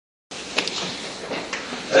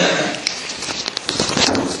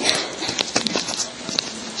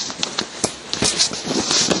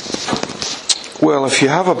Well, if you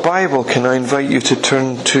have a Bible, can I invite you to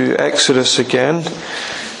turn to Exodus again?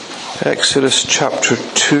 Exodus chapter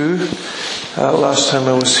 2. Last time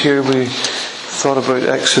I was here we thought about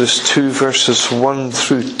Exodus 2 verses 1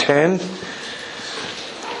 through 10.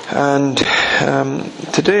 And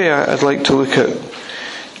today I'd like to look at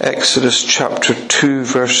Exodus chapter 2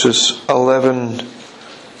 verses 11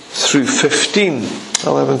 through 15.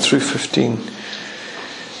 11 through 15.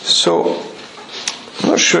 So, I'm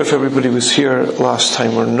not sure if everybody was here last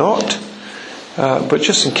time or not, but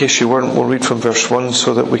just in case you weren't, we'll read from verse 1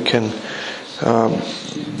 so that we can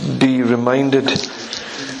be reminded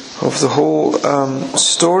of the whole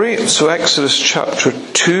story. So Exodus chapter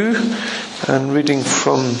 2, and reading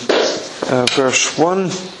from verse 1.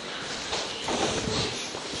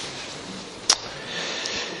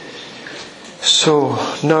 So,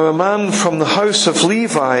 now a man from the house of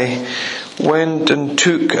Levi went and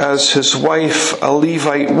took as his wife a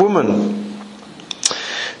Levite woman.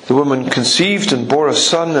 The woman conceived and bore a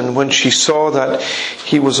son, and when she saw that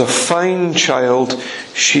he was a fine child,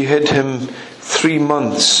 she hid him 3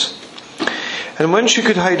 months. And when she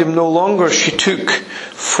could hide him no longer, she took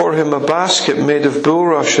for him a basket made of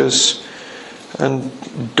bulrushes and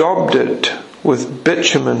daubed it with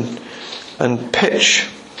bitumen and pitch.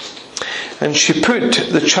 And she put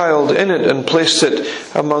the child in it and placed it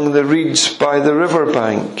among the reeds by the river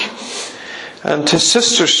bank. And his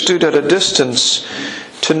sister stood at a distance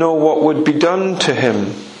to know what would be done to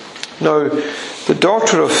him. Now, the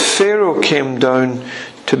daughter of Pharaoh came down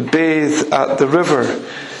to bathe at the river,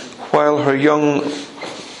 while her young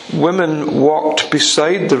women walked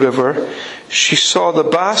beside the river. She saw the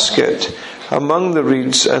basket among the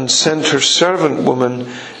reeds and sent her servant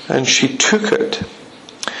woman, and she took it.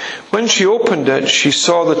 When she opened it, she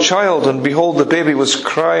saw the child, and behold, the baby was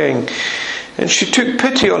crying. And she took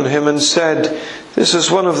pity on him and said, "This is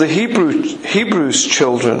one of the Hebrews'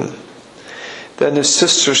 children." Then his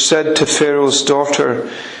sister said to Pharaoh's daughter,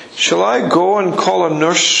 "Shall I go and call a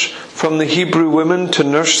nurse from the Hebrew women to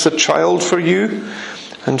nurse the child for you?"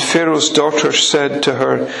 And Pharaoh's daughter said to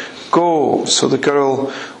her, "Go." So the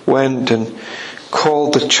girl went and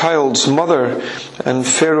called the child's mother. And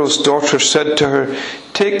Pharaoh's daughter said to her,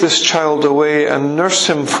 "Take this child away and nurse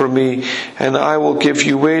him for me, and I will give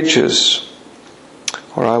you wages."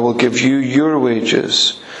 Or I will give you your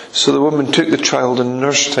wages. So the woman took the child and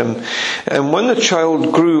nursed him. And when the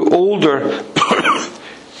child grew older,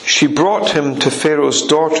 she brought him to Pharaoh's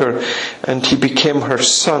daughter, and he became her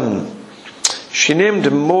son. She named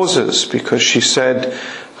him Moses, because she said,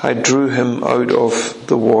 "I drew him out of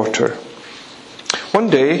the water." One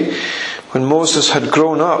day, when Moses had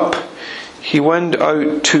grown up, he went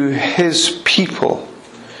out to his people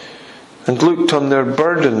and looked on their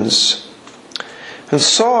burdens, and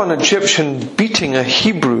saw an Egyptian beating a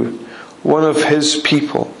Hebrew, one of his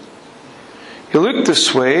people. He looked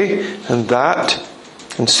this way and that,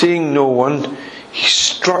 and seeing no one, he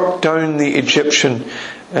struck down the Egyptian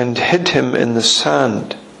and hid him in the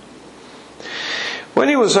sand. When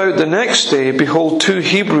he was out the next day, behold, 2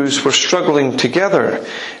 Hebrews were struggling together.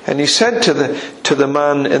 And he said to the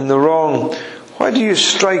man in the wrong, "Why do you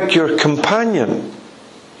strike your companion?"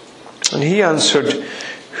 And he answered,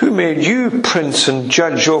 "Who made you prince and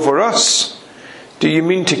judge over us? Do you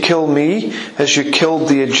mean to kill me as you killed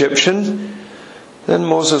the Egyptian?" Then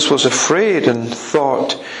Moses was afraid and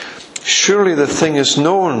thought, "Surely the thing is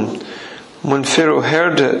known." When Pharaoh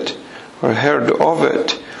heard of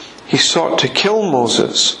it, he sought to kill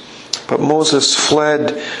Moses. But Moses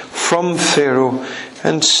fled from Pharaoh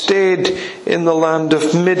and stayed in the land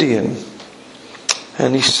of Midian.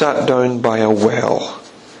 And he sat down by a well.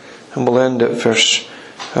 And we'll end at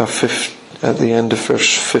the end of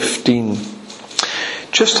verse 15.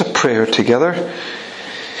 Just a prayer together.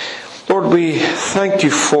 Lord, we thank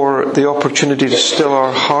you for the opportunity to still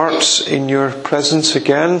our hearts in your presence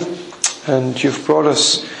again. And you've brought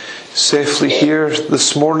us safely here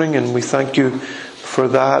this morning, and we thank you for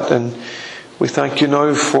that. And we thank you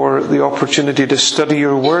now for the opportunity to study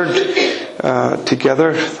your word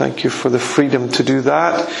together. Thank you for the freedom to do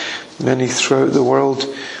that. Many throughout the world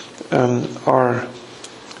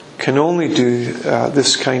can only do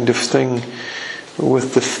this kind of thing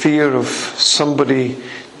with the fear of somebody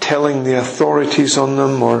telling the authorities on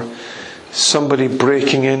them, or somebody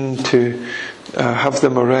breaking in to have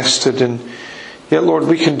them arrested. And yet, Lord,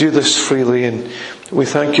 we can do this freely, and we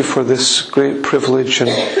thank you for this great privilege,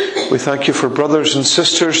 and we thank you for brothers and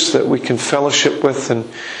sisters that we can fellowship with, and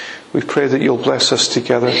we pray that you'll bless us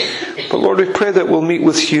together. But Lord, we pray that we'll meet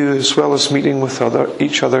with you as well as meeting with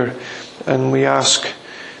each other, and we ask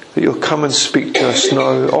that you'll come and speak to us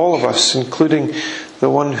now, all of us, including the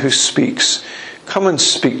one who speaks. Come and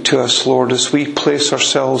speak to us, Lord, as we place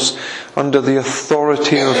ourselves under the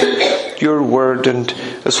authority of your word, and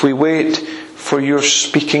as we wait for your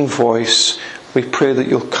speaking voice, we pray that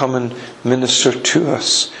you'll come and minister to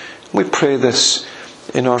us. We pray this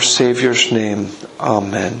in our Saviour's name.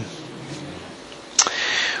 Amen.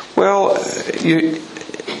 Well, you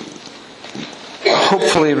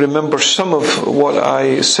hopefully remember some of what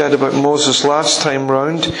I said about Moses last time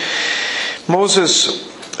round. Moses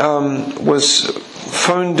was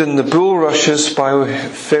found in the bulrushes by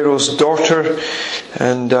Pharaoh's daughter,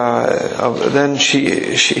 and then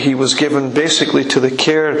he was given basically to the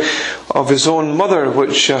care of his own mother,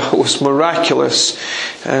 which was miraculous,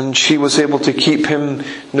 and she was able to keep him,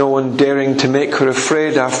 no one daring to make her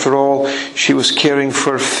afraid. After all, she was caring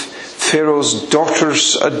for Pharaoh's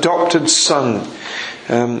daughter's adopted son,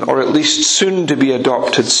 or at least soon to be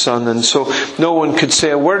adopted son, and so no one could say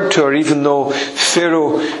a word to her, even though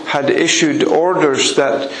Pharaoh had issued orders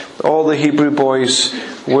that all the Hebrew boys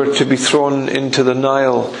were to be thrown into the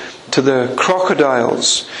Nile to the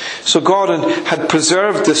crocodiles. So God had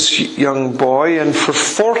preserved this young boy, and for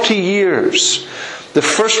 40 years, the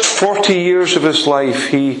first 40 years of his life,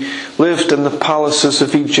 he lived in the palaces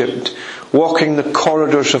of Egypt, walking the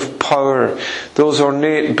corridors of power, those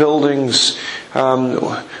ornate buildings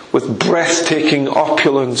with breathtaking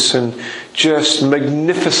opulence and just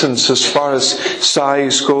magnificence as far as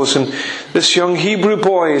size goes. And this young Hebrew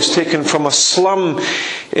boy is taken from a slum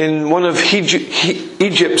in one of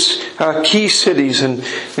Egypt's key cities, and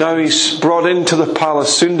now he's brought into the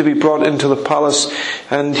palace, soon to be brought into the palace,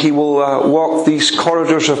 and he will walk these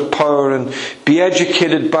corridors of power and be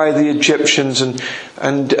educated by the Egyptians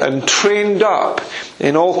and trained up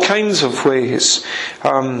in all kinds of ways.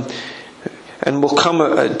 And we'll come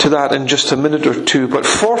to that in just a minute or two. But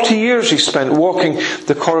 40 years he spent walking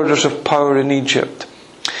the corridors of power in Egypt.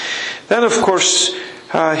 Then, of course,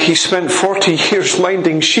 he spent 40 years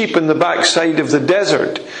minding sheep in the backside of the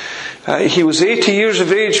desert. He was 80 years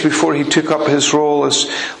of age before he took up his role as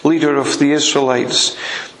leader of the Israelites.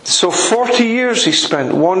 So 40 years he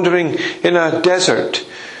spent wandering in a desert,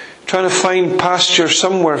 trying to find pasture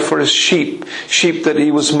somewhere for his sheep that he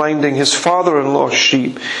was minding, his father-in-law's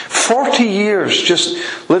sheep. 40 years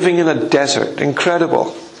just living in a desert.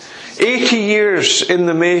 Incredible. 80 years in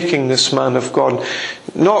the making, this man of God.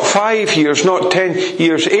 Not 5 years, not 10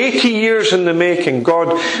 years. 80 years in the making.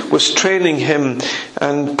 God was training him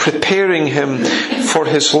and preparing him for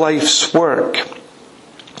his life's work.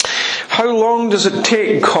 How long does it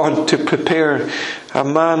take God to prepare a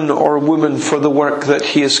man or woman for the work that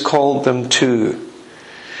He has called them to?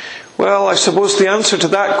 Well, I suppose the answer to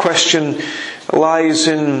that question lies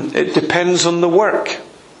in, it depends on the work,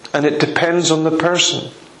 and it depends on the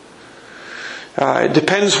person. It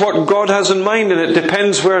depends what God has in mind, and it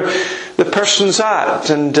depends where the person's at,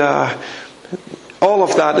 and all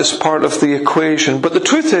of that is part of the equation. But the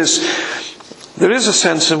truth is, there is a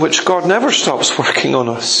sense in which God never stops working on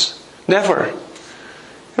us. Never.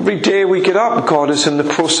 Every day we get up, God is in the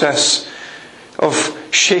process of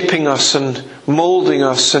shaping us and moulding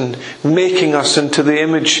us and making us into the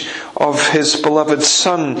image of His beloved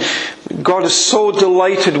Son. God is so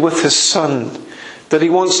delighted with His Son that He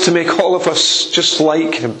wants to make all of us just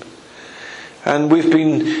like Him. And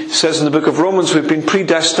it says in the book of Romans, we've been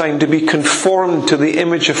predestined to be conformed to the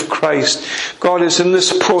image of Christ. God is in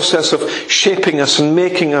this process of shaping us and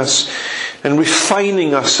making us and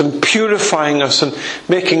refining us and purifying us and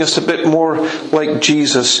making us a bit more like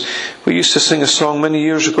Jesus. We used to sing a song many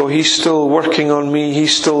years ago, He's still working on me,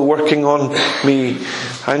 He's still working on me.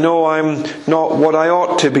 I know I'm not what I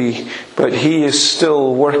ought to be, but He is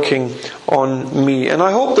still working on me. And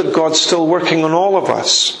I hope that God's still working on all of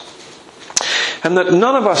us. And that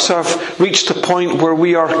none of us have reached a point where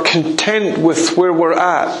we are content with where we're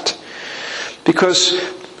at. Because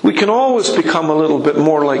we can always become a little bit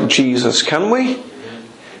more like Jesus, can we?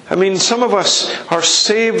 I mean, some of us are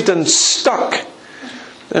saved and stuck.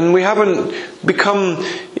 And we haven't become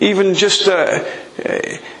even just a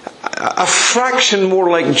fraction more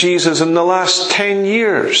like Jesus in the last 10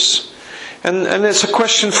 years. And it's a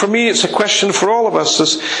question for me, it's a question for all of us.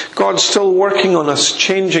 Is God still working on us,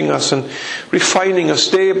 changing us and refining us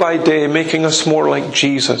day by day, making us more like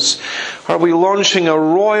Jesus? Are we launching a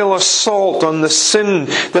royal assault on the sin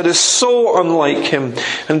that is so unlike Him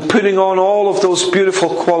and putting on all of those beautiful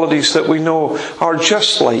qualities that we know are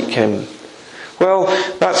just like Him? Well,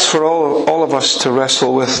 that's for all of us to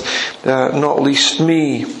wrestle with, not least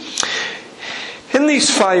me. In these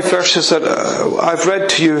 5 verses that I've read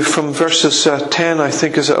to you from verses 10, I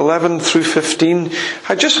think is 11 through 15,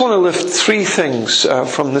 I just want to lift 3 things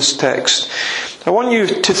from this text. I want you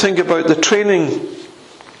to think about the training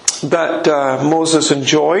that Moses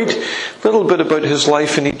enjoyed. A little bit about his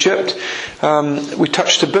life in Egypt. We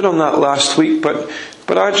touched a bit on that last week, but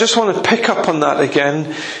I just want to pick up on that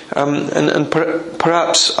again, and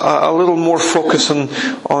perhaps a little more focus on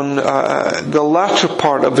the latter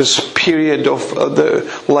part of his period of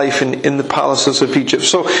the life in the palaces of Egypt.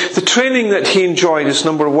 So the training that he enjoyed is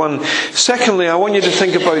number one. Secondly, I want you to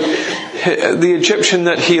think about the Egyptian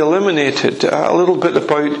that he eliminated. A little bit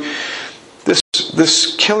about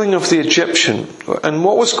this killing of the Egyptian and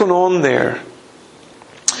what was going on there.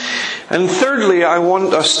 And thirdly, I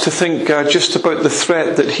want us to think just about the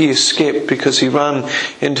threat that he escaped because he ran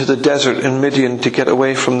into the desert in Midian to get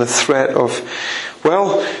away from the threat of,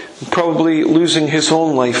 well, probably losing his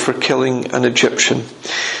own life for killing an Egyptian.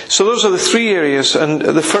 So those are the three areas, and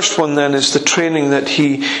the first one then is the training that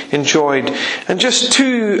he enjoyed. And just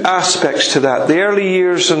two aspects to that, the early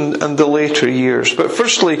years and the later years. But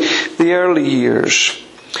firstly, the early years.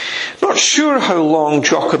 Not sure how long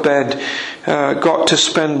Jochebed got to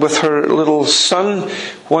spend with her little son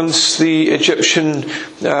once the Egyptian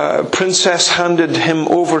princess handed him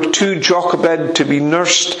over to Jochebed to be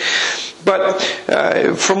nursed. But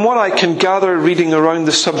from what I can gather reading around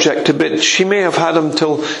the subject a bit, she may have had him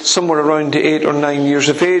till somewhere around 8 or 9 years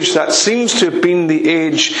of age. That seems to have been the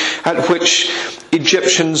age at which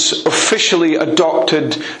Egyptians officially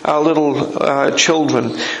adopted little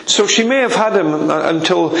children. So she may have had him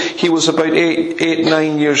until he was about 8,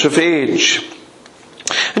 9 years of age.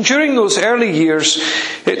 And during those early years,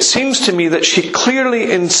 it seems to me that she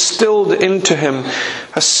clearly instilled into him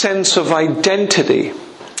a sense of identity.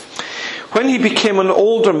 When he became an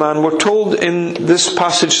older man, we're told in this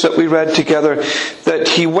passage that we read together that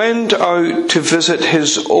he went out to visit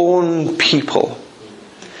his own people.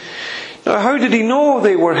 Now, how did he know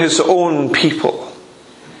they were his own people?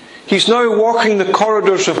 He's now walking the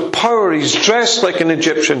corridors of power. He's dressed like an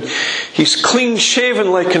Egyptian. He's clean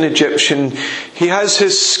shaven like an Egyptian. He has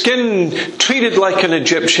his skin treated like an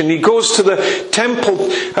Egyptian. He goes to the temple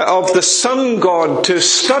of the sun god to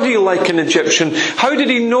study like an Egyptian. How did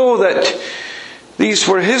he know that these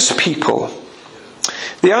were his people?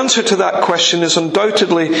 The answer to that question is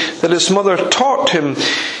undoubtedly that his mother taught him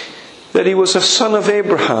that he was a son of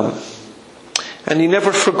Abraham, and he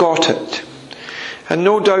never forgot it. And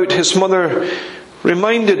no doubt his mother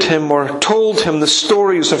reminded him or told him the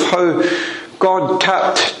stories of how God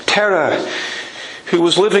tapped Terah, who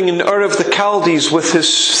was living in Ur of the Chaldees with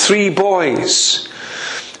his 3 boys,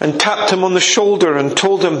 and tapped him on the shoulder and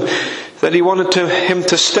told him that he wanted him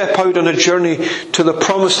to step out on a journey to the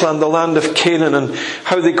promised land, the land of Canaan, and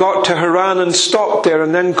how they got to Haran and stopped there,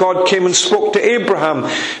 and then God came and spoke to Abraham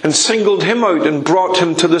and singled him out and brought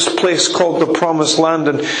him to this place called the promised land.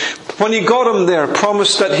 And when he got him there,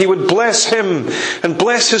 promised that he would bless him and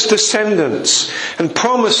bless his descendants, and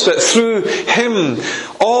promised that through him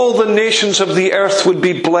all the nations of the earth would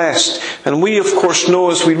be blessed. And we of course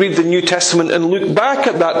know, as we read the New Testament and look back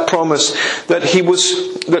at that promise,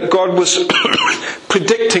 that God was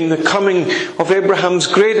predicting the coming of Abraham's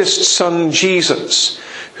greatest son, Jesus,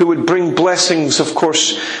 who would bring blessings, of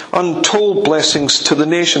course, untold blessings to the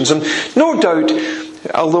nations. And no doubt,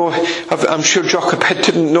 although I'm sure Jochebed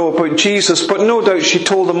didn't know about Jesus, but no doubt she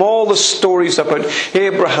told him all the stories about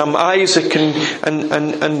Abraham, Isaac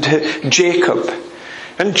and Jacob.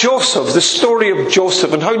 And Joseph, the story of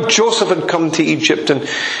Joseph, and how Joseph had come to Egypt, and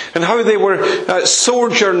how they were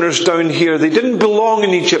sojourners down here. They didn't belong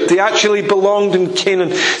in Egypt. They actually belonged in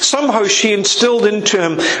Canaan. Somehow she instilled into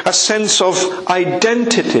him a sense of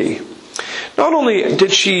identity. Not only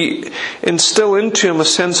did she instill into him a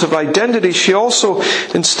sense of identity, she also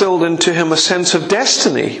instilled into him a sense of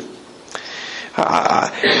destiny.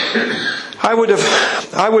 I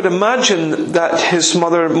would imagine that his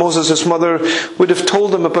mother, Moses' mother, would have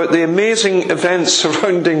told him about the amazing events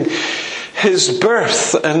surrounding his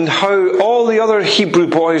birth and how all the other Hebrew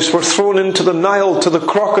boys were thrown into the Nile to the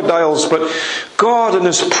crocodiles, but God in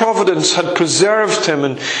his providence had preserved him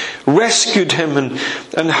and rescued him,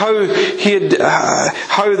 and how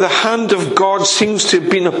the hand of God seems to have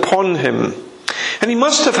been upon him. And he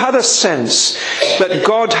must have had a sense that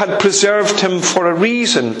God had preserved him for a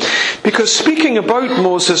reason. Because speaking about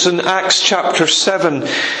Moses in Acts chapter 7,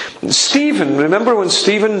 Stephen, remember when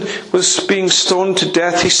Stephen was being stoned to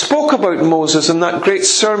death, he spoke about Moses in that great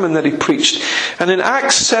sermon that he preached. And in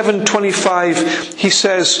Acts 7:25 he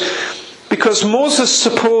says, because Moses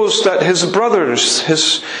supposed that his brothers,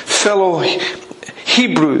 his fellow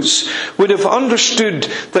Hebrews, would have understood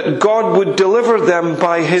that God would deliver them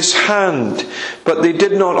by his hand, but they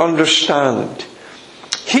did not understand.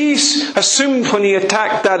 He assumed when he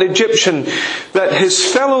attacked that Egyptian that his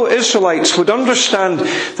fellow Israelites would understand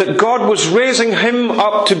that God was raising him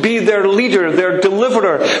up to be their leader, their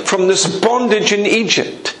deliverer from this bondage in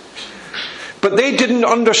Egypt. But they didn't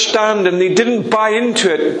understand and they didn't buy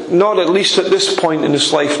into it, not at least at this point in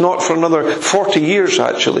his life, not for another 40 years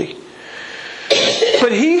actually.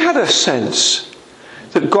 But he had a sense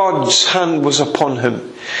that God's hand was upon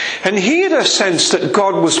him. And he had a sense that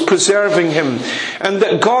God was preserving him and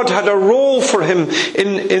that God had a role for him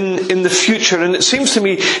in the future. And it seems to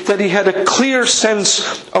me that he had a clear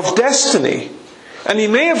sense of destiny. And he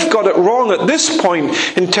may have got it wrong at this point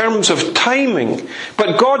in terms of timing,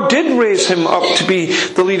 but God did raise him up to be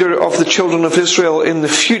the leader of the children of Israel in the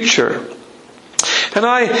future. And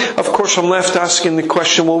I, of course, am left asking the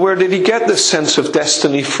question, well, where did he get this sense of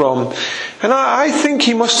destiny from? And I think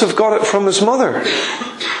he must have got it from his mother.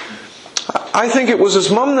 I think it was his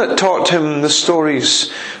mum that taught him the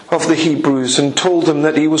stories of the Hebrews and told him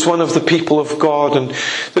that he was one of the people of God and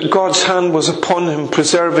that God's hand was upon him,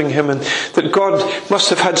 preserving him, and that God must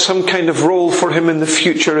have had some kind of role for him in the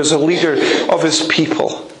future as a leader of his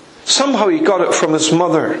people. Somehow he got it from his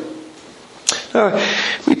mother.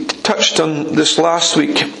 We touched on this last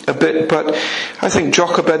week a bit, but I think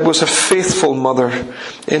Jochebed was a faithful mother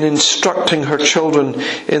in instructing her children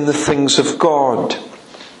in the things of God.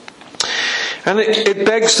 And it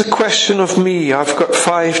begs the question of me. I've got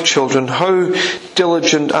 5 children. How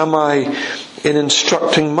diligent am I in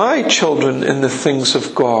instructing my children in the things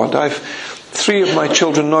of God? 3 of my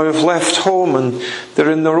children now have left home and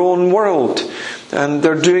they're in their own world and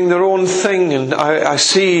they're doing their own thing, and I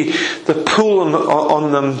see the pull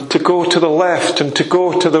on them to go to the left and to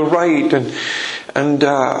go to the right, and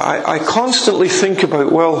I constantly think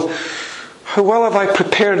about, well, how well have I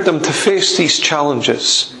prepared them to face these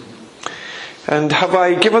challenges? And have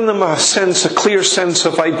I given them a clear sense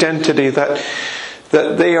of identity that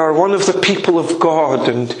they are one of the people of God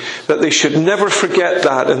and that they should never forget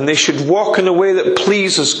that and they should walk in a way that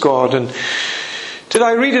pleases God? And did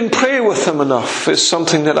I read and pray with them enough is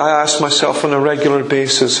something that I ask myself on a regular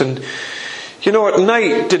basis. And at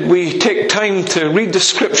night, did we take time to read the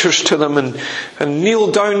scriptures to them and kneel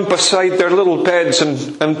down beside their little beds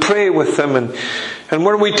and pray with them? And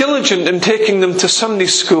were we diligent in taking them to Sunday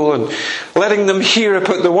school and letting them hear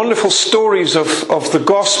about the wonderful stories of the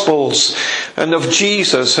Gospels and of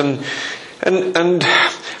Jesus? And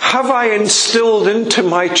have I instilled into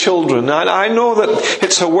my children? I know that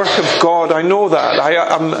it's a work of God. I know that.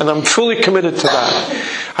 I'm fully committed to that.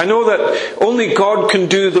 I know that only God can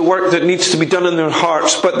do the work that needs to be done in their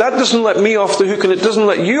hearts. But that doesn't let me off the hook, and it doesn't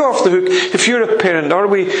let you off the hook if you're a parent. Are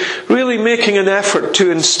we really making an effort to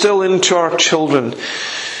instill into our children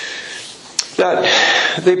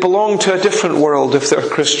that they belong to a different world if they're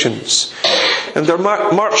Christians? And they're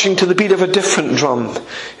marching to the beat of a different drum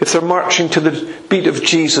if they're marching to the beat of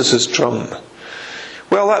Jesus' drum.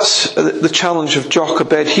 Well, that's the challenge of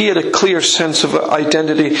Jochebed. He had a clear sense of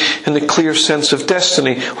identity and a clear sense of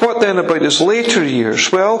destiny. What then about his later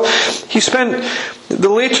years? Well, he spent the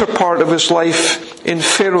later part of his life in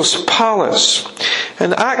Pharaoh's palace.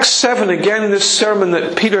 In Acts 7, again, this sermon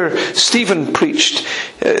that Stephen preached,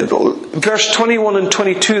 verse 21 and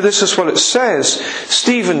 22, this is what it says.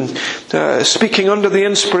 Stephen, speaking under the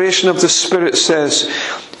inspiration of the Spirit, says,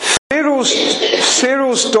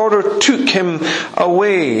 Pharaoh's daughter took him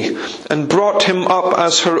away and brought him up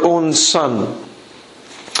as her own son.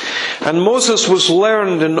 And Moses was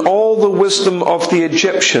learned in all the wisdom of the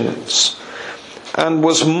Egyptians and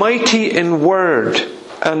was mighty in word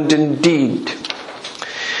and in deed.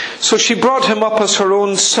 So she brought him up as her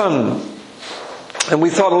own son. And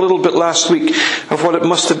we thought a little bit last week of what it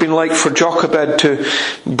must have been like for Jochebed to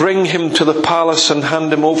bring him to the palace and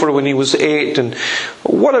hand him over when he was 8. And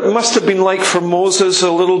what it must have been like for Moses,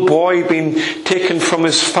 a little boy being taken from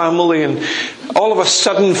his family and all of a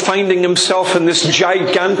sudden finding himself in this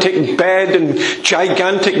gigantic bed and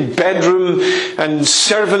gigantic bedroom and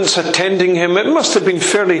servants attending him. It must have been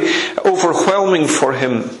fairly overwhelming for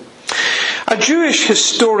him. A Jewish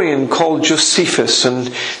historian called Josephus, and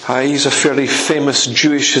he's a fairly famous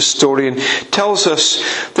Jewish historian, tells us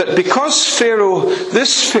that because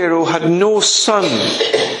this Pharaoh had no son,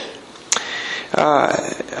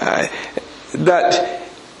 that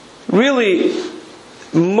really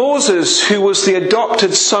Moses, who was the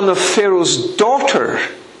adopted son of Pharaoh's daughter,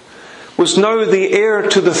 was now the heir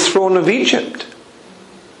to the throne of Egypt.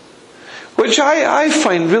 Which I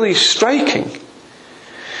find really striking.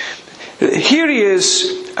 Here he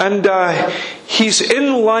is, and he's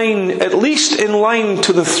in line, at least in line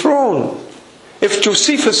to the throne. If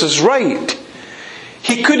Josephus is right,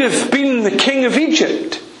 He could have been the king of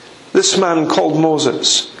Egypt, this man called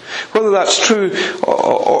Moses. Whether that's true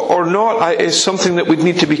or not is something that we'd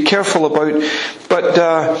need to be careful about. But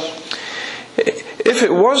if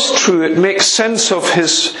it was true, it makes sense of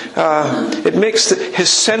his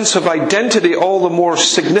sense of identity all the more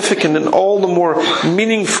significant and all the more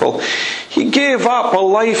meaningful. He gave up a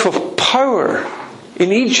life of power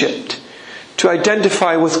in Egypt to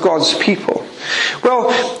identify with God's people.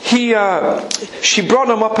 Well, she brought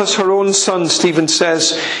him up as her own son, Stephen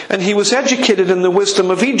says, and he was educated in the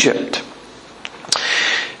wisdom of Egypt.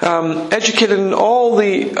 Educated in all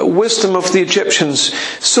the wisdom of the Egyptians.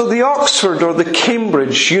 So the Oxford or the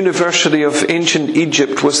Cambridge University of ancient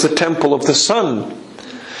Egypt was the temple of the sun.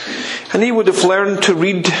 And he would have learned to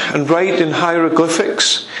read and write in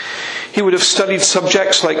hieroglyphics. He would have studied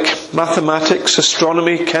subjects like mathematics,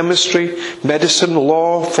 astronomy, chemistry, medicine,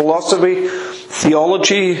 law, philosophy,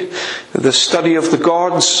 theology, the study of the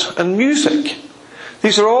gods, and music.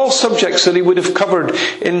 These are all subjects that he would have covered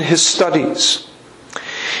in his studies.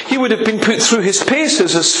 He would have been put through his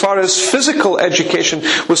paces as far as physical education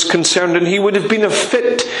was concerned, and he would have been a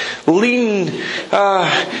fit, lean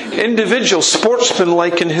individual,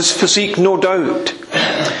 sportsman-like in his physique, no doubt.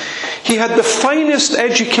 He had the finest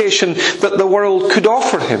education that the world could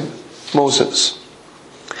offer him, Moses.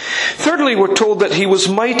 Thirdly, we're told that he was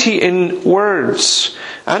mighty in words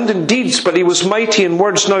and in deeds, but he was mighty in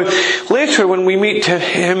words. Now, later when we meet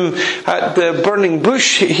him at the burning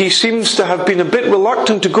bush, he seems to have been a bit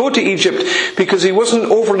reluctant to go to Egypt because he wasn't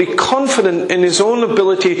overly confident in his own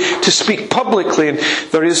ability to speak publicly. And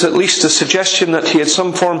there is at least a suggestion that he had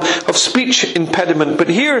some form of speech impediment. But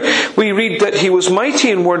here we read that he was mighty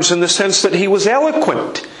in words in the sense that he was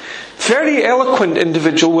eloquent. Very eloquent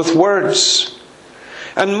individual with words.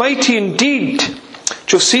 And mighty indeed.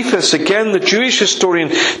 Josephus, again the Jewish historian,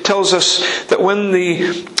 tells us that when the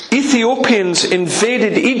Ethiopians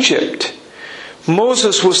invaded Egypt,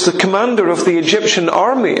 Moses was the commander of the Egyptian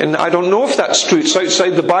army. And I don't know if that's true. It's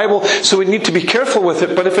outside the Bible, so we need to be careful with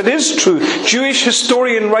it. But if it is true, Jewish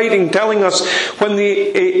historian writing telling us when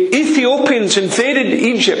the Ethiopians invaded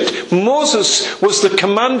Egypt, Moses was the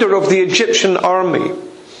commander of the Egyptian army.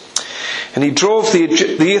 And he drove the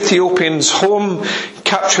Ethiopians home,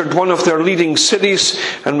 captured one of their leading cities,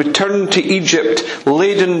 and returned to Egypt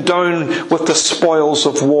laden down with the spoils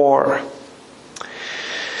of war.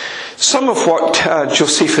 Some of what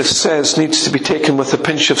Josephus says needs to be taken with a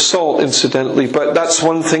pinch of salt, incidentally, but that's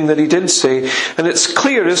one thing that he did say. And it's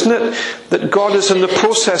clear, isn't it, that God is in the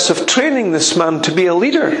process of training this man to be a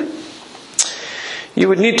leader. You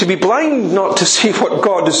would need to be blind not to see what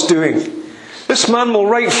God is doing. This man will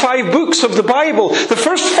write 5 books of the Bible, the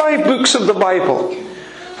first 5 books of the Bible.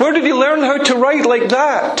 Where did he learn how to write like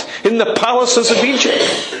that? In the palaces of Egypt.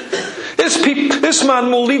 This man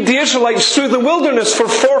will lead the Israelites through the wilderness for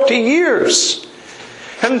 40 years.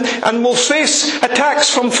 And will face attacks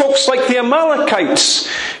from folks like the Amalekites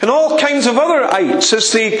and all kinds of other ites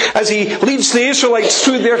as he leads the Israelites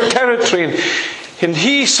through their territory. And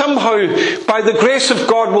he somehow, by the grace of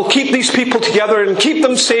God, will keep these people together and keep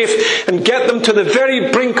them safe and get them to the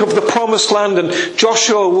very brink of the promised land. And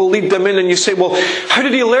Joshua will lead them in. And you say, well, how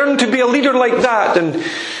did he learn to be a leader like that? And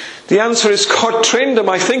the answer is God trained him,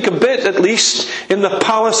 I think a bit at least, in the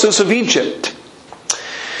palaces of Egypt.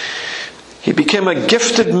 He became a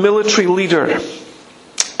gifted military leader.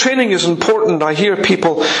 Training is important. I hear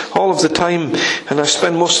people all of the time, and I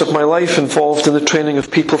spend most of my life involved in the training of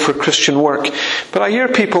people for Christian work. But I hear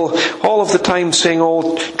people all of the time saying,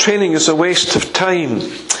 oh, training is a waste of time.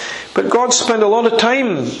 But God spent a lot of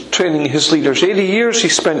time training his leaders. 80 years he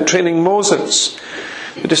spent training Moses.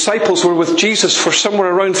 The disciples were with Jesus for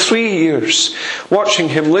somewhere around 3 years, watching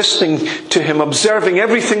him, listening to him, observing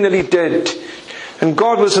everything that he did. And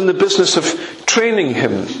God was in the business of training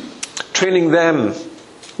him, training them.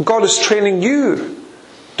 God is training you.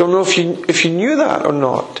 Don't know if you knew that or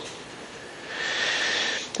not.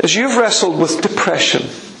 As you've wrestled with depression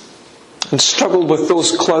and struggled with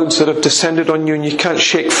those clouds that have descended on you and you can't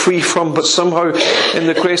shake free from, but somehow in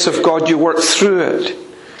the grace of God you work through it.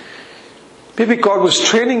 Maybe God was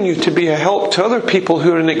training you to be a help to other people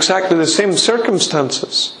who are in exactly the same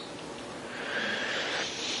circumstances.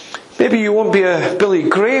 Maybe you won't be a Billy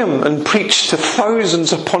Graham and preach to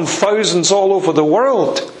thousands upon thousands all over the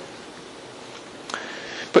world.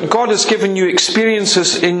 But God has given you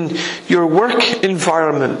experiences in your work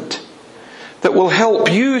environment that will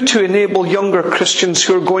help you to enable younger Christians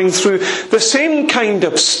who are going through the same kind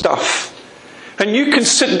of stuff And you can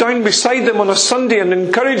sit down beside them on a Sunday and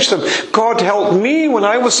encourage them. God helped me when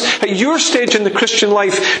I was at your stage in the Christian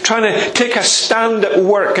life trying to take a stand at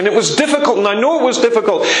work. And it was difficult, and I know it was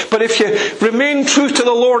difficult. But if you remain true to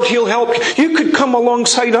the Lord, He'll help you. You could come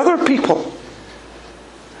alongside other people.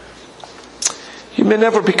 You may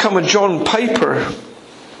never become a John Piper.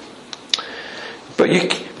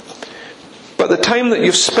 But the time that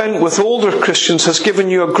you've spent with older Christians has given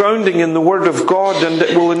you a grounding in the Word of God, and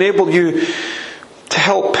it will enable you to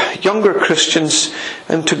help younger Christians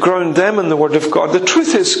and to ground them in the Word of God. The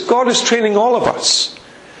truth is, God is training all of us.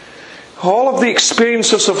 All of the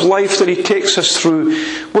experiences of life that He takes us through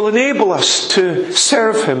will enable us to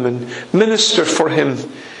serve Him and minister for Him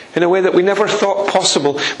in a way that we never thought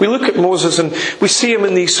possible. We look at Moses and we see him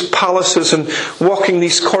in these palaces and walking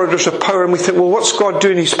these corridors of power, and we think, well, what's God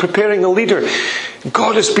doing? He's preparing a leader.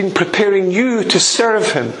 God has been preparing you to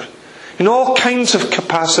serve Him in all kinds of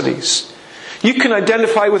capacities. You can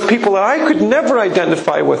identify with people that I could never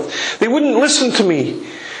identify with. They wouldn't listen to me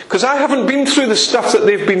because I haven't been through the stuff that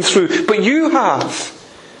they've been through, but you have.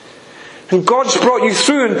 And God's brought you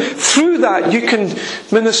through, and through that you can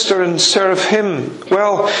minister and serve Him.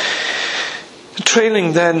 Well, the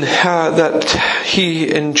training then that he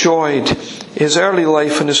enjoyed, his early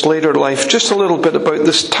life and his later life, just a little bit about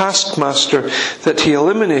this taskmaster that he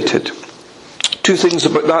eliminated. Two things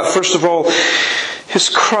about that. First of all, his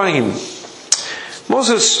crime.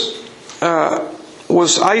 Moses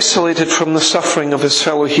was isolated from the suffering of his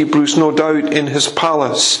fellow Hebrews, no doubt, in his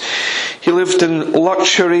palace. He lived in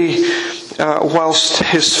luxury, whilst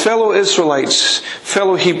his fellow Israelites,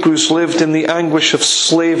 fellow Hebrews, lived in the anguish of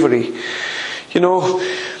slavery. You know,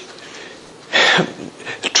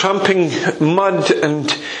 tramping mud and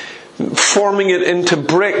forming it into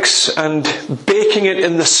bricks and baking it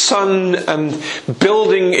in the sun and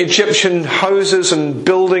building Egyptian houses and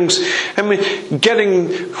buildings. I mean, getting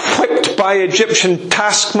whipped by Egyptian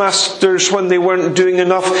taskmasters when they weren't doing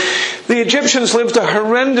enough. The Egyptians lived a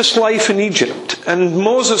horrendous life in Egypt, and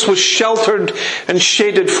Moses was sheltered and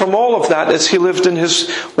shaded from all of that as he lived in his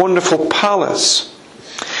wonderful palace.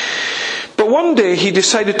 But one day he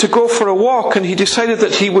decided to go for a walk, and he decided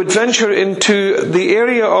that he would venture into the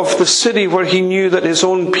area of the city where he knew that his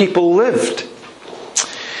own people lived.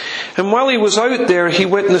 And while he was out there, he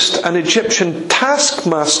witnessed an Egyptian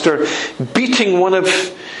taskmaster beating one of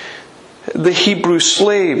the Hebrew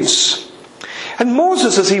slaves. And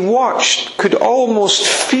Moses, as he watched, could almost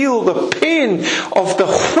feel the pain of the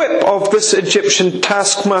whip of this Egyptian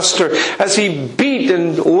taskmaster as he beat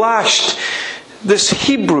and lashed this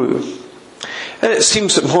Hebrew. And it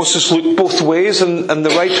seems that Moses looked both ways, and the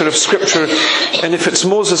writer of Scripture, and if it's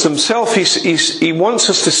Moses himself, he wants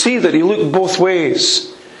us to see that he looked both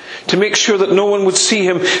ways, to make sure that no one would see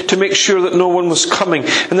him, to make sure that no one was coming.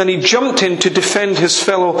 And then he jumped in to defend his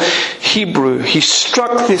fellow Hebrew. He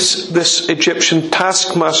struck this Egyptian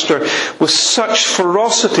taskmaster with such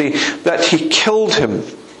ferocity that he killed him.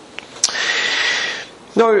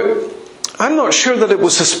 Now, I'm not sure that it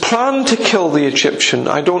was his plan to kill the Egyptian.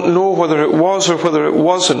 I don't know whether it was or whether it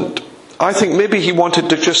wasn't. I think maybe he wanted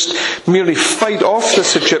to just merely fight off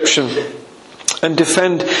this Egyptian and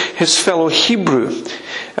defend his fellow Hebrew.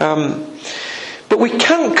 But we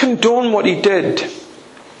can't condone what he did.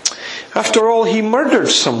 After all, he murdered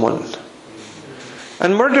someone.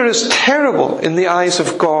 And murder is terrible in the eyes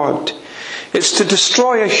of God. It's to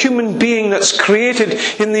destroy a human being that's created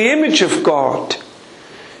in the image of God.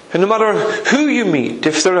 And no matter who you meet,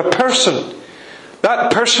 if they're a person,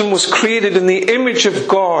 that person was created in the image of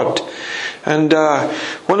God. And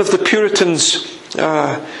one of the Puritans,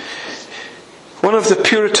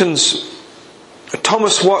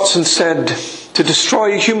 Thomas Watson, said, to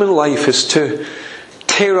destroy a human life is to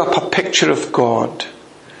tear up a picture of God.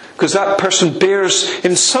 Because that person bears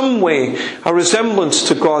in some way a resemblance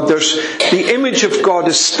to God. The image of God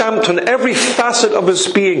is stamped on every facet of his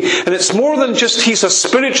being. And it's more than just he's a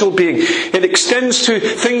spiritual being. It extends to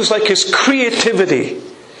things like his creativity.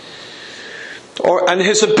 And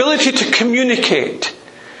his ability to communicate.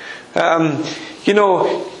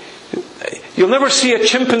 You'll never see a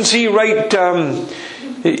chimpanzee write,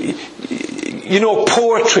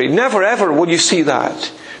 poetry. Never ever will you see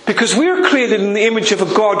that. Because we're created in the image of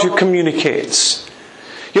a God who communicates.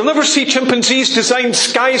 You'll never see chimpanzees design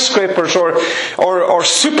skyscrapers or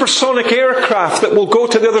supersonic aircraft that will go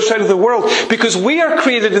to the other side of the world. Because we are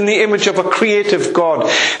created in the image of a creative God.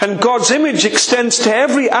 And God's image extends to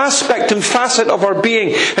every aspect and facet of our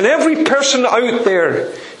being. And every person out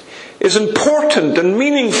there is important and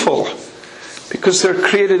meaningful. Because they're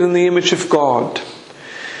created in the image of God.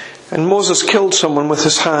 And Moses killed someone with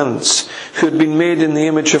his hands who had been made in the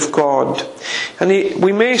image of God. And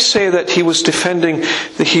we may say that he was defending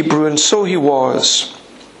the Hebrew, and so he was.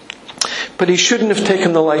 But he shouldn't have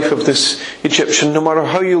taken the life of this Egyptian. No matter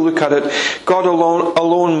how you look at it, God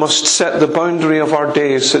alone must set the boundary of our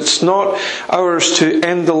days. It's not ours to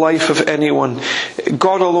end the life of anyone.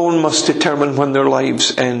 God alone must determine when their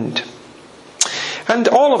lives end. And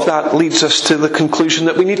all of that leads us to the conclusion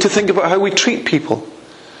that we need to think about how we treat people.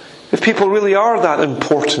 If people really are that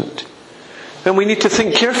important, then we need to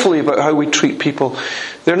think carefully about how we treat people.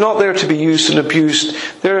 They're not there to be used and abused.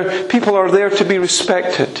 People are there to be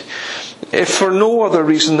respected, if for no other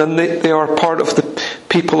reason than they are part of the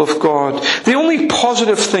people of God. The only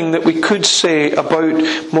positive thing that we could say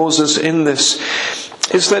about Moses in this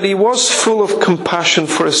is that he was full of compassion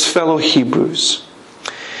for his fellow Hebrews.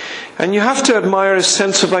 And you have to admire his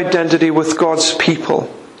sense of identity with God's people.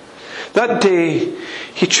 That day,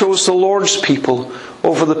 he chose the Lord's people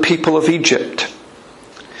over the people of Egypt.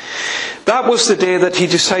 That was the day that he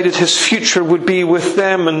decided his future would be with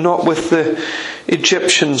them and not with the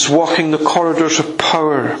Egyptians walking the corridors of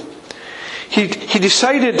power. He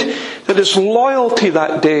decided that his loyalty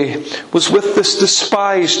that day was with this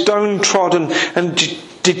despised, downtrodden and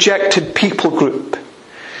dejected people group.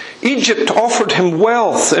 Egypt offered him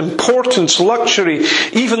wealth, importance, luxury,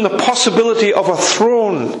 even the possibility of a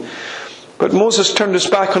throne. But Moses turned his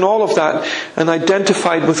back on all of that and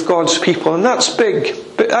identified with God's people. And that's big.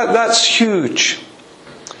 That's huge.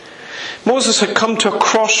 Moses had come to a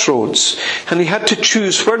crossroads and he had to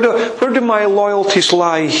choose, where do my loyalties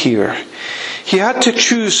lie here? He had to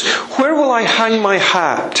choose, where will I hang my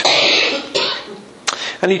hat?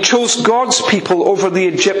 And he chose God's people over the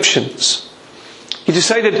Egyptians. He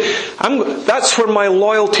decided, that's where my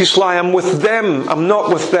loyalties lie. I'm with them. I'm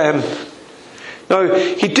not with them. Now,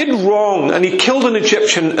 he did wrong and he killed an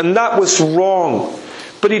Egyptian, and that was wrong.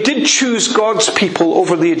 But he did choose God's people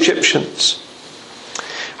over the Egyptians.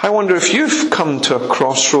 I wonder if you've come to a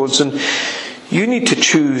crossroads and you need to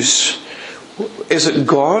choose, is it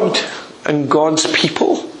God and God's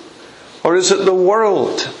people? Or is it the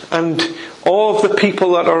world and all of the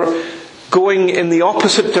people that are going in the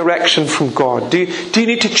opposite direction from God? Do you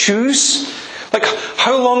need to choose? Like,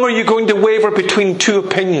 how long are you going to waver between two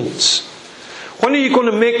opinions? When are you going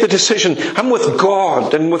to make the decision, I'm with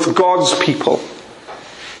God and with God's people?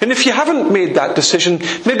 And if you haven't made that decision,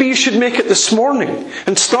 maybe you should make it this morning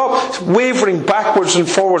and stop wavering backwards and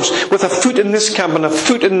forwards with a foot in this camp and a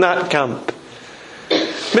foot in that camp.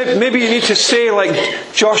 Maybe you need to say,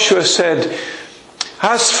 like Joshua said,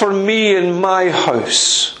 as for me and my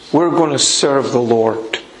house, we're going to serve the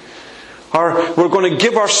Lord. Or we're going to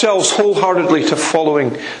give ourselves wholeheartedly to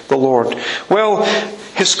following the Lord. Well,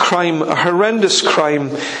 his crime, a horrendous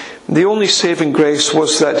crime, the only saving grace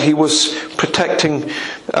was that he was protecting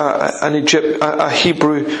a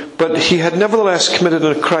Hebrew, but he had nevertheless committed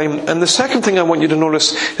a crime. And the second thing I want you to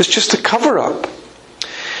notice is just a cover-up.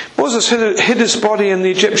 Moses hid his body in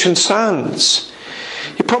the Egyptian sands.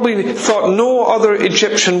 He probably thought no other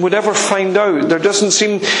Egyptian would ever find out. There doesn't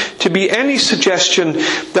seem to be any suggestion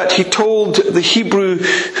that he told the Hebrew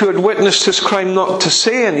who had witnessed his crime not to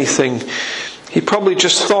say anything. He probably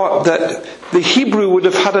just thought that the Hebrew would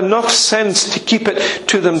have had enough sense to keep it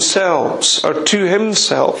to themselves or to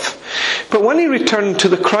himself. But when he returned to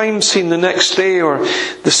the crime scene the next day or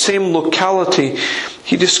the same locality,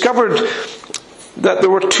 he discovered that there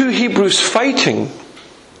were two Hebrews fighting.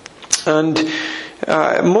 And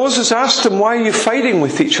Moses asked him, why are you fighting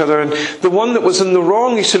with each other? And the one that was in the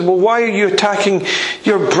wrong, he said, well, why are you attacking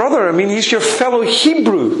your brother? I mean, he's your fellow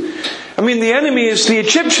Hebrew. I mean, the enemy is the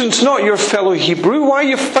Egyptians, not your fellow Hebrew. Why are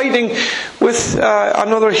you fighting with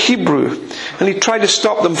another Hebrew? And he tried to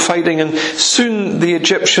stop them fighting, and soon the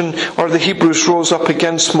Egyptian or the Hebrews rose up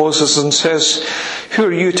against Moses and says, who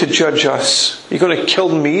are you to judge us? You're going to kill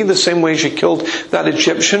me the same way as you killed that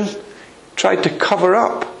Egyptian? Tried to cover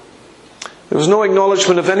up. There was no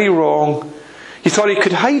acknowledgement of any wrong. He thought he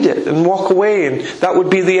could hide it and walk away, and that would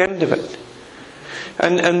be the end of it.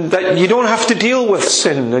 And that you don't have to deal with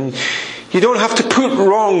sin, and you don't have to put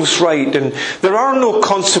wrongs right, and there are no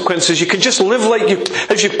consequences. You can just live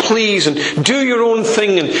as you please and do your own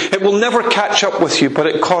thing, and it will never catch up with you. But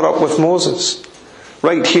it caught up with Moses.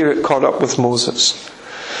 Right here it caught up with Moses.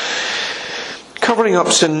 Covering up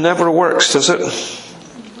sin never works, does it?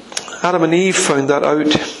 Adam and Eve found that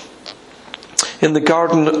out in the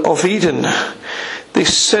Garden of Eden. They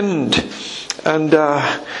sinned, and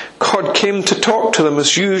God came to talk to them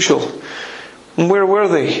as usual. And where were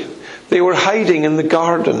they? They were hiding in the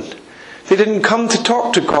garden. They didn't come to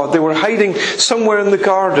talk to God. They were hiding somewhere in the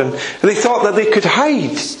garden. They thought that they could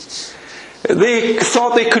hide. They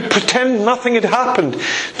thought they could pretend nothing had happened.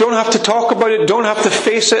 Don't have to talk about it. Don't have to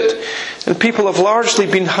face it. And people have largely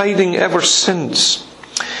been hiding ever since.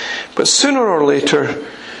 But sooner or later,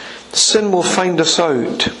 sin will find us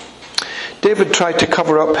out. David tried to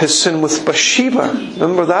cover up his sin with Bathsheba.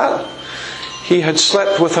 Remember that? He had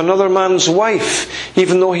slept with another man's wife,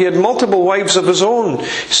 even though he had multiple wives of his own. He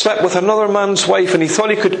slept with another man's wife, and he thought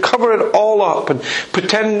he could cover it all up and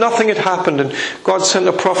pretend nothing had happened. And God sent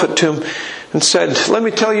a prophet to him and said, let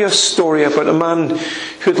me tell you a story about a man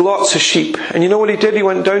who had lots of sheep. And you know what he did? He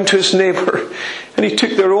went down to his neighbour and he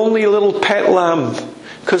took their only little pet lamb,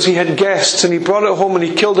 because he had guests, and he brought it home and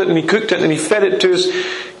he killed it and he cooked it and he fed it to his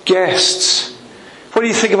guests. What do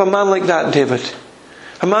you think of a man like that, David?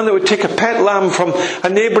 A man that would take a pet lamb from a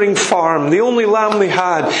neighbouring farm, the only lamb they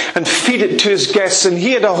had, and feed it to his guests, and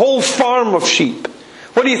he had a whole farm of sheep.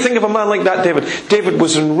 What do you think of a man like that, David? David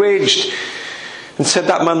was enraged and said,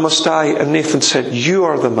 that man must die. And Nathan said, you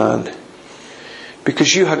are the man,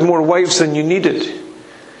 because you had more wives than you needed,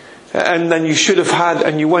 and then you should have had,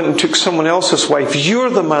 and you went and took someone else's wife.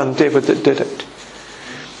 You're the man, David, that did it.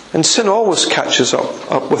 And sin always catches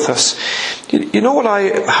up with us. You know what I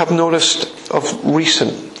have noticed of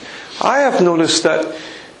recent? I have noticed that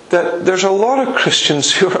there's a lot of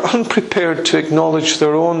Christians who are unprepared to acknowledge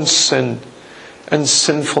their own sin and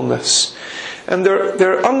sinfulness. And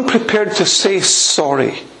they're unprepared to say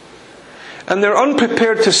sorry. And they're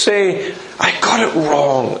unprepared to say, I got it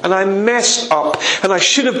wrong, and I messed up, and I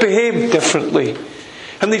should have behaved differently.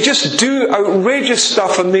 And they just do outrageous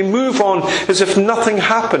stuff and they move on as if nothing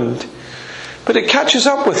happened. But it catches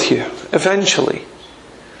up with you eventually.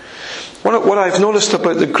 What I've noticed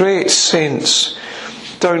about the great saints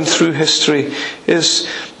down through history is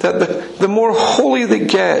that the more holy they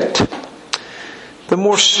get, the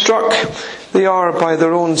more struck they are by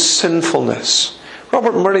their own sinfulness.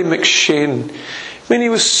 Robert Murray McCheyne, he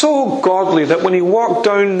was so godly that when he walked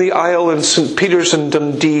down the aisle in St. Peter's in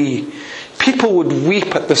Dundee, people would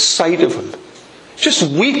weep at the sight of him. Just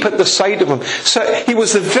weep at the sight of him. So he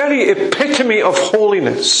was the very epitome of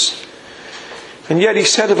holiness. And yet he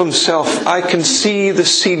said of himself, I can see the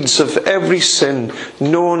seeds of every sin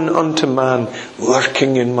known unto man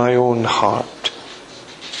lurking in my own heart.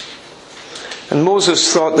 And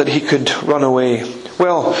Moses thought that he could run away.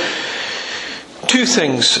 Well, two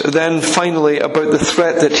things then finally about the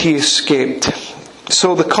threat that he escaped.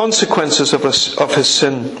 So the consequences of his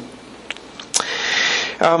sin.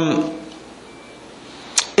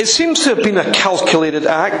 It seems to have been a calculated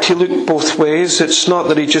act. He looked both ways. It's not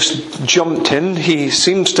that he just jumped in. He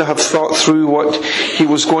seems to have thought through what he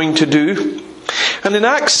was going to do. And in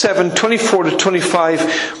Acts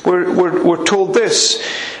 7:24-25, we're told this.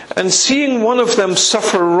 And seeing one of them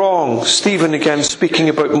suffer wrong, Stephen again speaking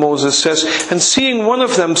about Moses says, and seeing one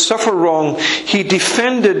of them suffer wrong, he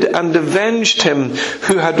defended and avenged him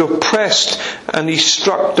who had oppressed, and he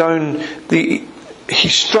struck down the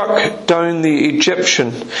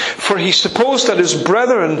Egyptian. For he supposed that his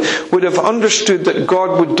brethren would have understood that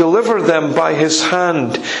God would deliver them by his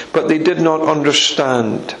hand, but they did not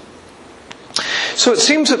understand. So it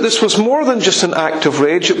seems that this was more than just an act of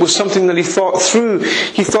rage. It was something that he thought through.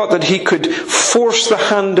 He thought that he could force the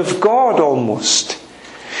hand of God almost.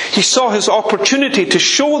 He saw his opportunity to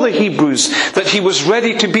show the Hebrews that he was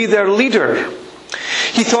ready to be their leader.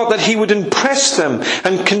 He thought that he would impress them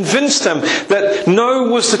and convince them that now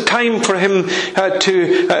was the time for him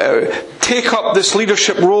to take up this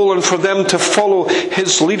leadership role and for them to follow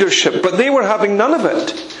his leadership. But they were having none of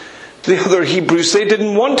it. The other Hebrews, they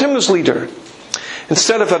didn't want him as leader.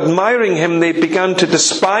 Instead of admiring him, they began to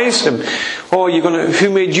despise him. Oh, who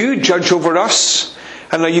made you judge over us?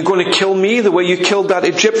 And are you going to kill me the way you killed that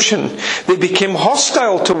Egyptian? They became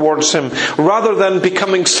hostile towards him rather than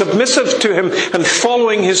becoming submissive to him and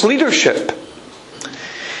following his leadership.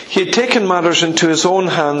 He had taken matters into his own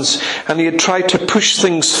hands and he had tried to push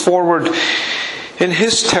things forward in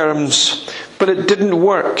his terms, but it didn't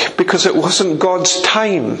work because it wasn't God's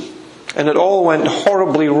time and it all went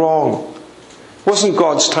horribly wrong. It wasn't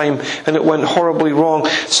God's time and it went horribly wrong.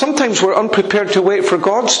 Sometimes we're unprepared to wait for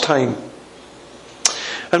God's time.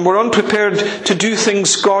 And we're unprepared to do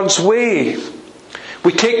things God's way.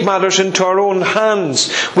 We take matters into our own hands.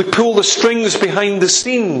 We pull the strings behind the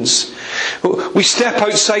scenes. We step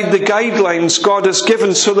outside the guidelines God has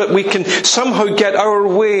given so that we can somehow get our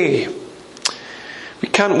way. We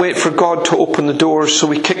can't wait for God to open the doors, so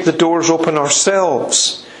we kick the doors open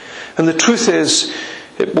ourselves. And the truth is,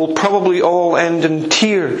 it will probably all end in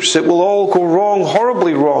tears. It will all go wrong,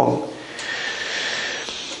 horribly wrong.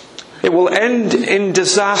 It will end in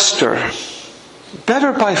disaster.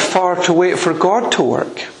 Better by far to wait for God to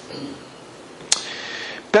work.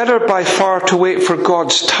 Better by far to wait for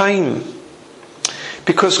God's time.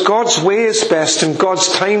 Because God's way is best and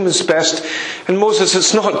God's time is best. And Moses,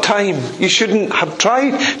 it's not time. You shouldn't have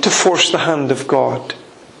tried to force the hand of God.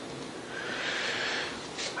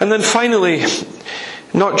 And then finally,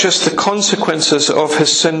 not just the consequences of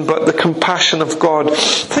his sin, but the compassion of God.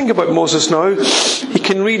 Think about Moses now. He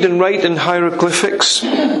can read and write in hieroglyphics.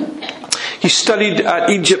 He studied at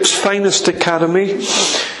Egypt's finest academy.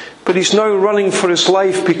 But he's now running for his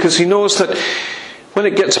life because he knows that when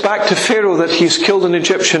it gets back to Pharaoh that he's killed an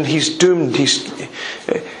Egyptian, he's doomed.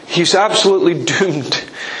 He's absolutely doomed.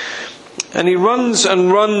 And he runs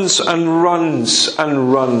and runs and runs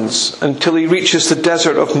and runs until he reaches the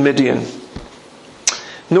desert of Midian.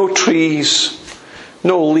 No trees,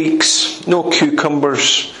 no leeks, no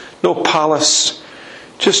cucumbers, no palace.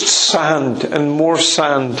 Just sand and more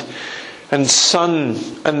sand and sun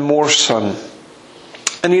and more sun.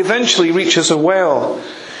 And he eventually reaches a well.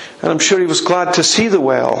 And I'm sure he was glad to see the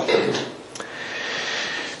well.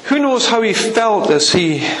 Who knows how he felt as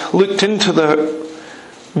he looked into the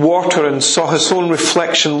water and saw his own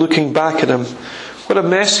reflection looking back at him. What a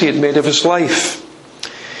mess he had made of his life.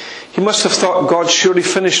 He must have thought, God's surely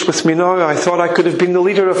finished with me now. I thought I could have been the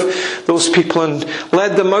leader of those people and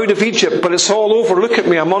led them out of Egypt, but it's all over. Look at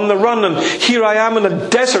me, I'm on the run and here I am in a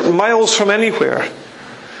desert miles from anywhere.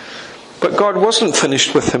 But God wasn't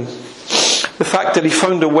finished with him. The fact that he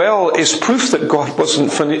found a well is proof that God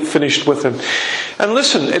wasn't finished with him. And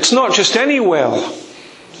listen, it's not just any well.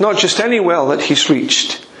 Not just any well that he's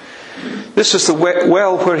reached. This is the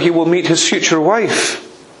well where he will meet his future wife.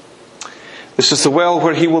 This is the well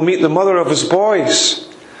where he will meet the mother of his boys.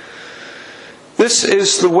 This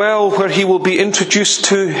is the well where he will be introduced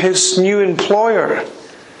to his new employer.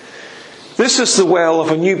 This is the well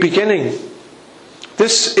of a new beginning.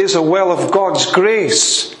 This is a well of God's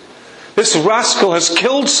grace. This rascal has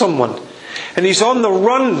killed someone and he's on the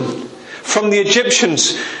run from the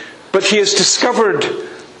Egyptians, but he has discovered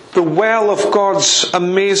the well of God's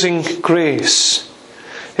amazing grace.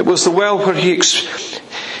 It was the well where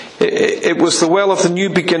it was the well of the new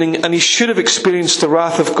beginning, and he should have experienced the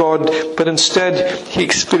wrath of God, but instead he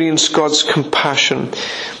experienced God's compassion.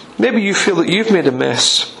 Maybe you feel that you've made a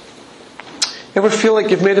mess. Ever feel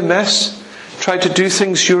like you've made a mess? Tried to do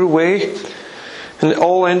things your way, and it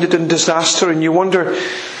all ended in disaster, and you wonder,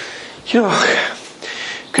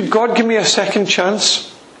 could God give me a second chance?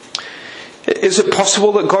 Is it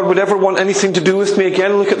possible that God would ever want anything to do with me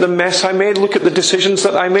again? Look at the mess I made. Look at the decisions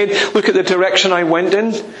that I made. Look at the direction I went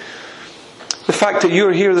in. The fact that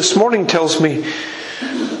you're here this morning tells me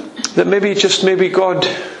that maybe God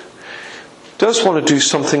does want to do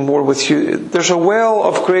something more with you. There's a well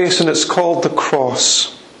of grace and it's called the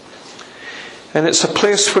cross. And it's a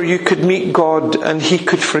place where you could meet God and He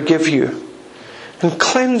could forgive you and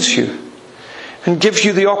cleanse you and give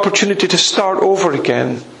you the opportunity to start over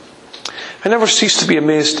again. I never cease to be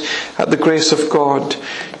amazed at the grace of God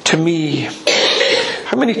to me.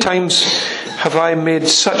 How many times have I made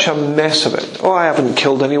such a mess of it? I haven't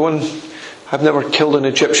killed anyone. I've never killed an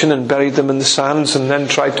Egyptian and buried them in the sands and then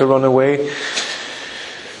tried to run away.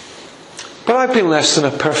 But I've been less than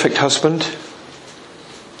a perfect husband.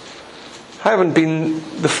 I haven't been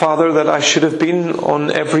the father that I should have been on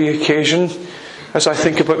every occasion. As I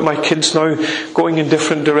think about my kids now going in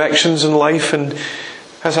different directions in life, and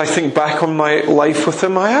as I think back on my life with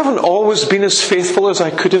them, I haven't always been as faithful as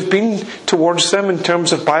I could have been towards them in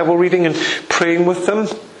terms of Bible reading and praying with them.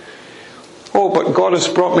 But God has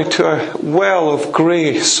brought me to a well of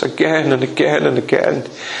grace again and again and again,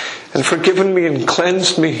 and forgiven me and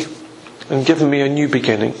cleansed me and given me a new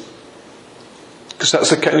beginning. Because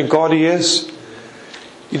that's the kind of God He is.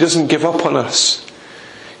 He doesn't give up on us.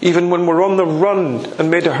 Even when we're on the run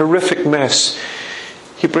and made a horrific mess,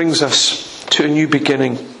 He brings us to a new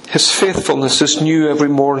beginning. His faithfulness is new every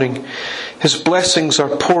morning. His blessings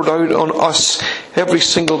are poured out on us every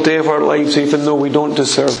single day of our lives, even though we don't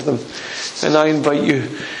deserve them. And I invite you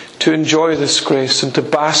to enjoy this grace and to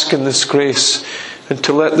bask in this grace and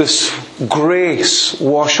to let this grace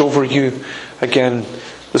wash over you again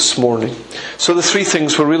this morning. So the three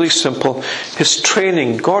things were really simple. His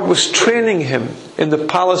training. God was training him in the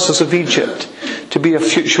palaces of Egypt to be a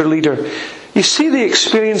future leader. You see the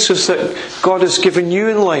experiences that God has given you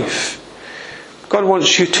in life. God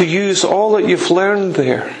wants you to use all that you've learned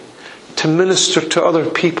there to minister to other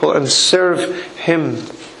people and serve Him.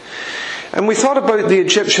 And we thought about the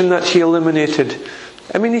Egyptian that He eliminated.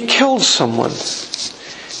 He killed someone.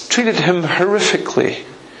 Treated him horrifically.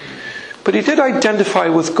 But he did identify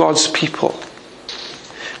with God's people.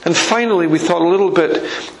 And finally, we thought a little bit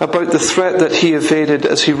about the threat that he evaded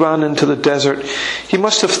as he ran into the desert. He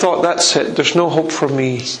must have thought, that's it, there's no hope for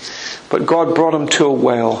me. But God brought him to a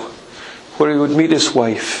well where he would meet his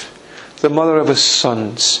wife, the mother of his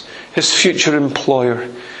sons, his future employer.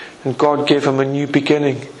 And God gave him a new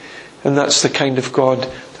beginning. And that's the kind of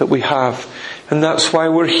God that we have. And that's why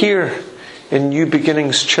we're here in New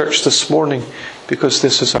Beginnings Church this morning, because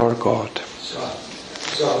this is our God. So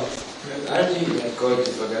how do you get God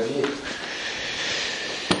to forgive you?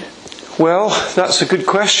 Well, that's a good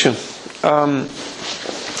question.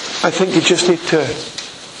 I think you just need to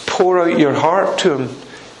pour out your heart to him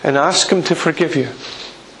and ask him to forgive you.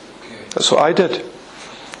 That's what I did.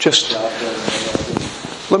 Just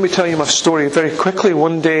let me tell you my story very quickly.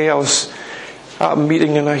 One day I was at a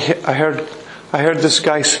meeting and I heard this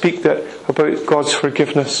guy speak about God's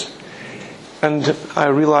forgiveness. And I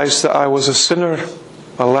realized that I was a sinner.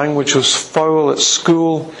 My language was foul at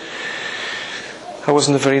school. I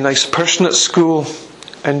wasn't a very nice person at school.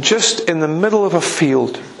 And just in the middle of a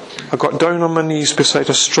field, I got down on my knees beside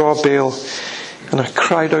a straw bale and I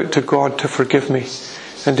cried out to God to forgive me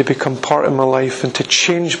and to become part of my life and to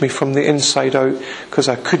change me from the inside out, because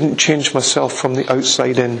I couldn't change myself from the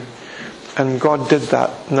outside in. And God did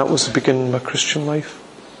that, and that was the beginning of my Christian life.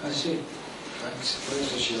 I see. Thanks.